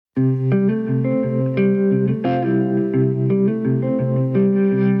Welcome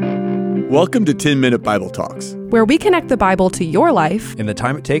to 10-Minute Bible Talks, where we connect the Bible to your life in the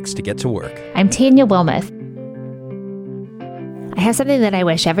time it takes to get to work. I'm Tanya Wilmoth. I have something that I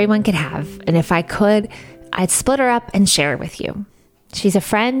wish everyone could have, and if I could, I'd split her up and share it with you. She's a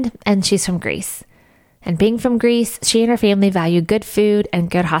friend, and she's from Greece. And being from Greece, she and her family value good food and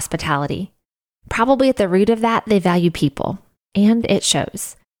good hospitality. Probably at the root of that, they value people, and it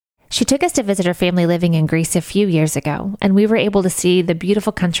shows. She took us to visit her family living in Greece a few years ago, and we were able to see the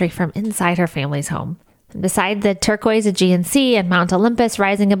beautiful country from inside her family's home. Beside the turquoise Aegean Sea and Mount Olympus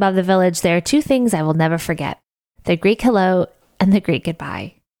rising above the village, there are two things I will never forget: the Greek hello and the Greek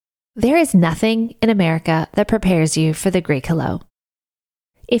goodbye. There is nothing in America that prepares you for the Greek hello.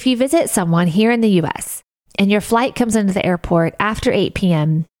 If you visit someone here in the US and your flight comes into the airport after 8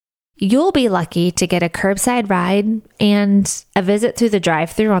 p.m., you'll be lucky to get a curbside ride and a visit through the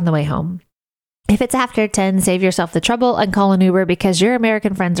drive-thru on the way home. If it's after 10, save yourself the trouble and call an Uber because your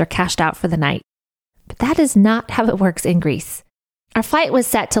American friends are cashed out for the night. But that is not how it works in Greece. Our flight was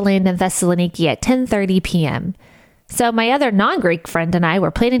set to land in Thessaloniki at 10:30 p.m. So my other non-Greek friend and I were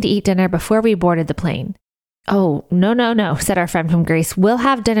planning to eat dinner before we boarded the plane. "Oh, no, said our friend from Greece. "We'll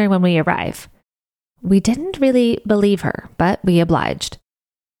have dinner when we arrive." We didn't really believe her, but we obliged.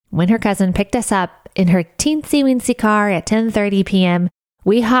 When her cousin picked us up in her teensy-weensy car at 10:30 p.m.,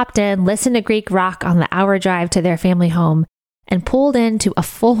 we hopped in, listened to Greek rock on the hour drive to their family home, and pulled into a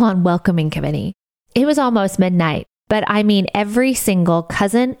full-on welcoming committee. It was almost midnight, but I mean every single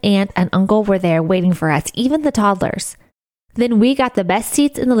cousin, aunt, and uncle were there waiting for us, even the toddlers. Then we got the best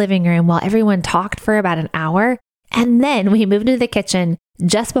seats in the living room while everyone talked for about an hour, and then we moved into the kitchen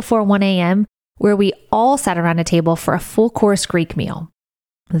just before 1 a.m., where we all sat around a table for a full-course Greek meal.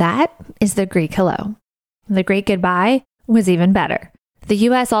 That is the Greek hello. The Greek goodbye was even better. The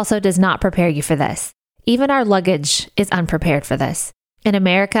U.S. also does not prepare you for this. Even our luggage is unprepared for this. In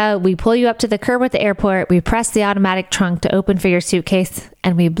America, we pull you up to the curb at the airport, we press the automatic trunk to open for your suitcase,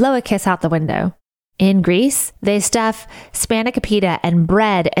 and we blow a kiss out the window. In Greece, they stuff spanakopita and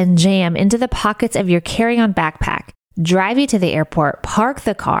bread and jam into the pockets of your carry-on backpack, drive you to the airport, park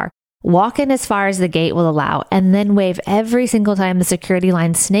the car, walk in as far as the gate will allow, and then wave every single time the security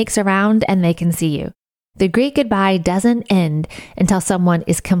line snakes around and they can see you. The Greek goodbye doesn't end until someone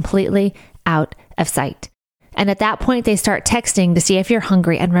is completely out of sight. And at that point, they start texting to see if you're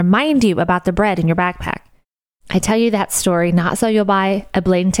hungry and remind you about the bread in your backpack. I tell you that story not so you'll buy a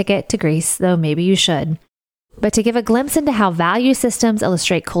plane ticket to Greece, though maybe you should, but to give a glimpse into how value systems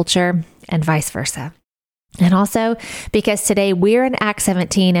illustrate culture and vice versa. And also because today we're in Acts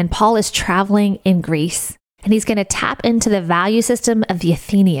 17 and Paul is traveling in Greece, and he's going to tap into the value system of the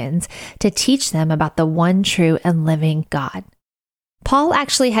Athenians to teach them about the one true and living God. Paul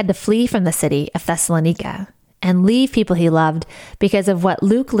actually had to flee from the city of Thessalonica and leave people he loved because of what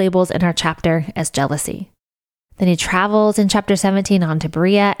Luke labels in our chapter as jealousy. Then he travels in chapter 17 on to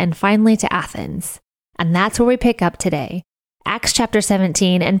Berea and finally to Athens. And that's where we pick up today. Acts chapter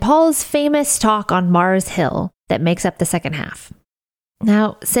 17 and Paul's famous talk on Mars Hill that makes up the second half.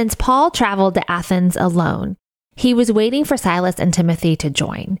 Now, since Paul traveled to Athens alone, he was waiting for Silas and Timothy to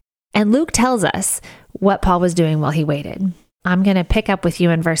join. And Luke tells us what Paul was doing while he waited. I'm going to pick up with you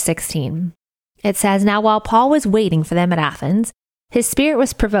in verse 16. It says, "Now while Paul was waiting for them at Athens, his spirit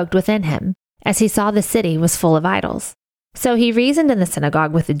was provoked within him, as he saw the city was full of idols. So he reasoned in the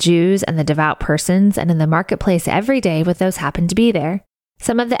synagogue with the Jews and the devout persons, and in the marketplace every day with those happened to be there.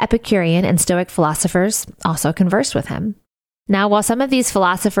 Some of the Epicurean and Stoic philosophers also conversed with him. Now while some of these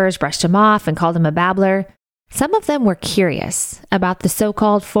philosophers brushed him off and called him a babbler, some of them were curious about the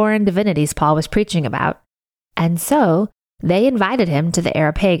so-called foreign divinities Paul was preaching about. And so they invited him to the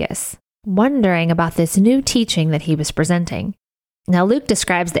Areopagus, wondering about this new teaching that he was presenting. Now, Luke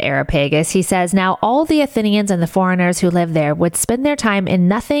describes the Areopagus. He says, "Now all the Athenians and the foreigners who lived there would spend their time in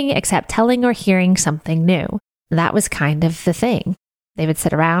nothing except telling or hearing something new." That was kind of the thing. They would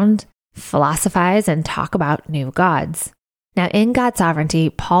sit around, philosophize, and talk about new gods. Now, in God's sovereignty,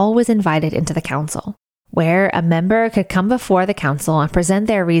 Paul was invited into the council, where a member could come before the council and present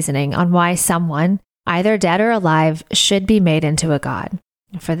their reasoning on why someone, either dead or alive, should be made into a god.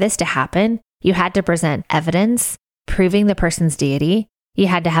 For this to happen, you had to present evidence proving the person's deity. You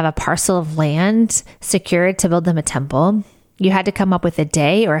had to have a parcel of land secured to build them a temple. You had to come up with a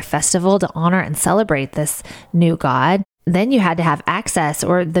day or a festival to honor and celebrate this new god. Then you had to have access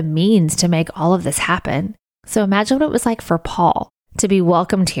or the means to make all of this happen. So imagine what it was like for Paul to be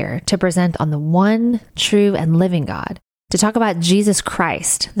welcomed here to present on the one true and living God, to talk about Jesus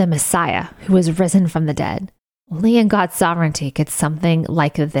Christ, the Messiah, who was risen from the dead. Only in God's sovereignty could something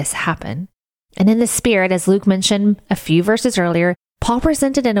like this happen. And in the spirit, as Luke mentioned a few verses earlier, Paul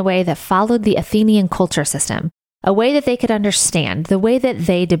presented in a way that followed the Athenian culture system, a way that they could understand, the way that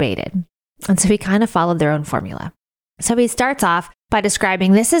they debated. And so he kind of followed their own formula. So he starts off by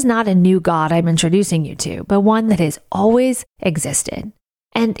describing this is not a new God I'm introducing you to, but one that has always existed.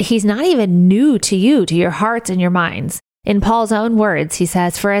 And he's not even new to you, to your hearts and your minds. In Paul's own words, he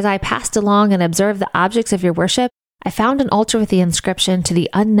says, "For as I passed along and observed the objects of your worship, I found an altar with the inscription to the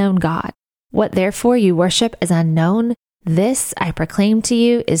unknown God. What therefore you worship is unknown. This I proclaim to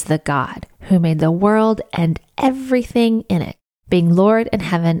you is the God who made the world and everything in it, being Lord in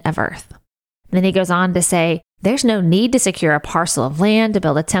heaven of earth." And then he goes on to say, there's no need to secure a parcel of land to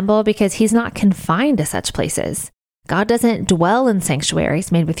build a temple because he's not confined to such places. God doesn't dwell in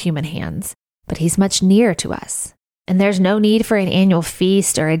sanctuaries made with human hands, but he's much nearer to us. And there's no need for an annual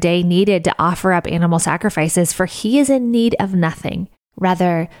feast or a day needed to offer up animal sacrifices, for he is in need of nothing.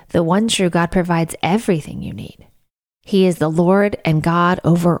 Rather, the one true God provides everything you need. He is the Lord and God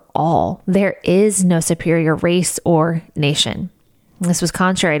over all. There is no superior race or nation. This was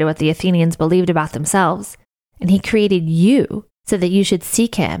contrary to what the Athenians believed about themselves. And he created you so that you should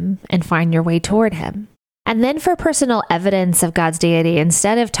seek him and find your way toward him. And then for personal evidence of God's deity,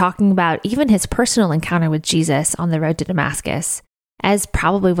 instead of talking about even his personal encounter with Jesus on the road to Damascus, as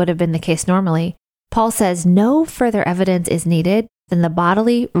probably would have been the case normally, Paul says no further evidence is needed than the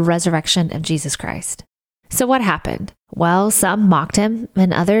bodily resurrection of Jesus Christ. So what happened? Well, some mocked him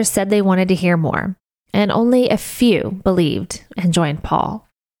and others said they wanted to hear more. And only a few believed and joined Paul.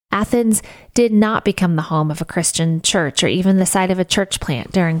 Athens did not become the home of a Christian church or even the site of a church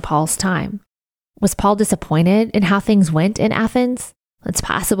plant during Paul's time. Was Paul disappointed in how things went in Athens? It's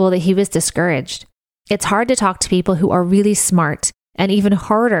possible that he was discouraged. It's hard to talk to people who are really smart, and even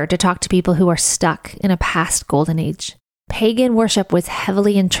harder to talk to people who are stuck in a past golden age. Pagan worship was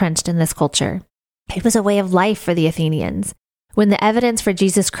heavily entrenched in this culture. It was a way of life for the Athenians. When the evidence for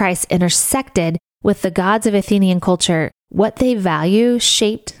Jesus Christ intersected with the gods of Athenian culture, what they value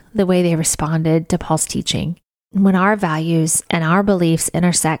shaped the way they responded to Paul's teaching. When our values and our beliefs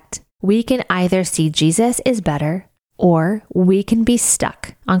intersect, we can either see Jesus is better, or we can be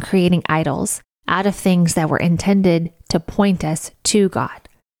stuck on creating idols out of things that were intended to point us to God.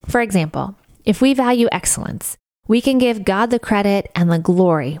 For example, if we value excellence, we can give God the credit and the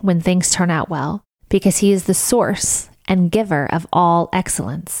glory when things turn out well, because he is the source and giver of all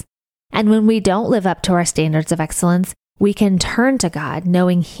excellence. And when we don't live up to our standards of excellence, we can turn to God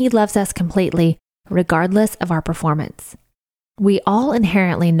knowing he loves us completely, regardless of our performance. We all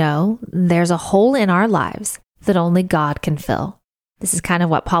inherently know there's a hole in our lives that only God can fill. This is kind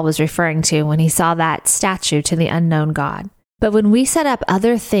of what Paul was referring to when he saw that statue to the unknown God. But when we set up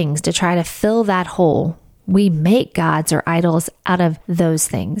other things to try to fill that hole, we make gods or idols out of those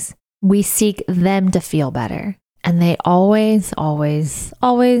things. We seek them to feel better. And they always, always,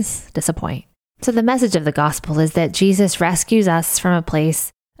 always disappoint. So the message of the gospel is that Jesus rescues us from a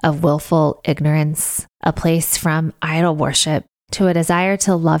place of willful ignorance, a place from idol worship, to a desire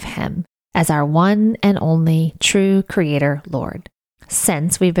to love him as our one and only true creator Lord.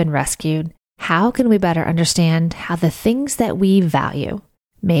 Since we've been rescued, how can we better understand how the things that we value,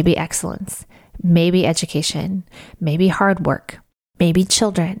 maybe excellence, maybe education, maybe hard work, maybe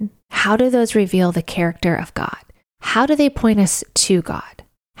children, how do those reveal the character of God? How do they point us to God?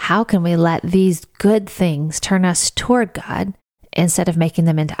 How can we let these good things turn us toward God instead of making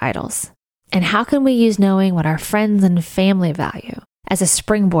them into idols? And how can we use knowing what our friends and family value as a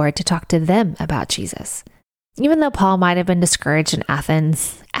springboard to talk to them about Jesus? Even though Paul might have been discouraged in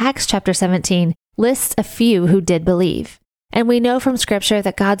Athens, Acts chapter 17 lists a few who did believe. And we know from scripture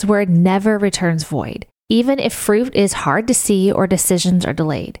that God's word never returns void, even if fruit is hard to see or decisions are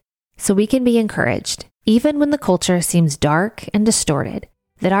delayed. So we can be encouraged, even when the culture seems dark and distorted,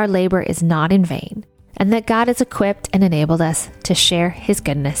 that our labor is not in vain, and that God has equipped and enabled us to share his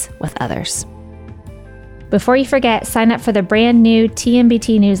goodness with others. Before you forget, sign up for the brand new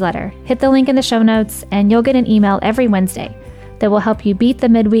TMBT newsletter. Hit the link in the show notes, and you'll get an email every Wednesday that will help you beat the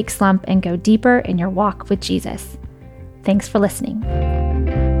midweek slump and go deeper in your walk with Jesus. Thanks for listening.